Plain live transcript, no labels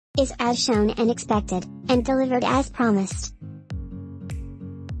is as shown and expected, and delivered as promised.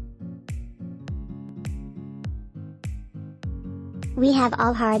 We have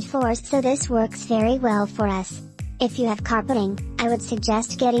all hard floors, so this works very well for us. If you have carpeting, I would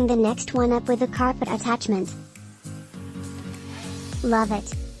suggest getting the next one up with a carpet attachment. Love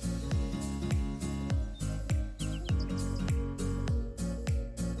it!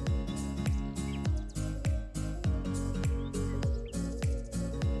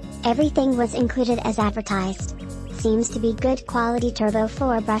 Everything was included as advertised. Seems to be good quality turbo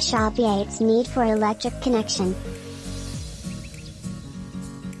 4 brush obviates need for electric connection.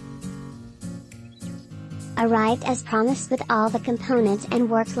 Arrived as promised with all the components and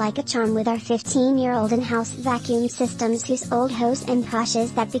worked like a charm with our 15-year-old in-house vacuum systems whose old hose and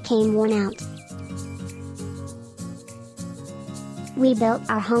brushes that became worn out. We built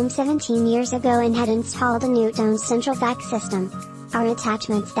our home 17 years ago and had installed a NuTone central vac system. Our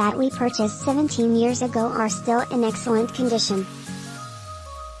attachments that we purchased 17 years ago are still in excellent condition.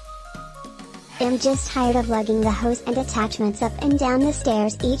 I'm just tired of lugging the hose and attachments up and down the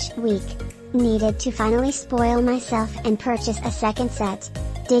stairs each week. Needed to finally spoil myself and purchase a second set.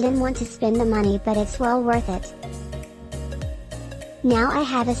 Didn't want to spend the money, but it's well worth it. Now I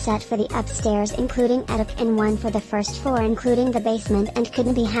have a set for the upstairs including attic and one for the first floor including the basement, and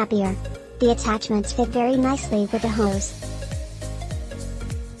couldn't be happier. The attachments fit very nicely with the hose.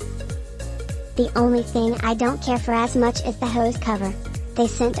 The only thing I don't care for as much is the hose cover. They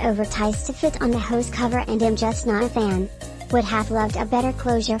sent over ties to fit on the hose cover and I'm just not a fan. Would have loved a better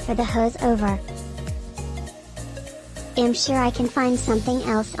closure for the hose over. I'm sure I can find something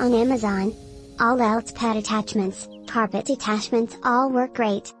else on Amazon. All else pad attachments, carpet attachments all work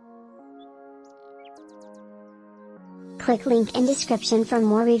great. Click link in description for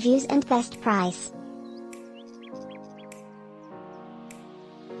more reviews and best price.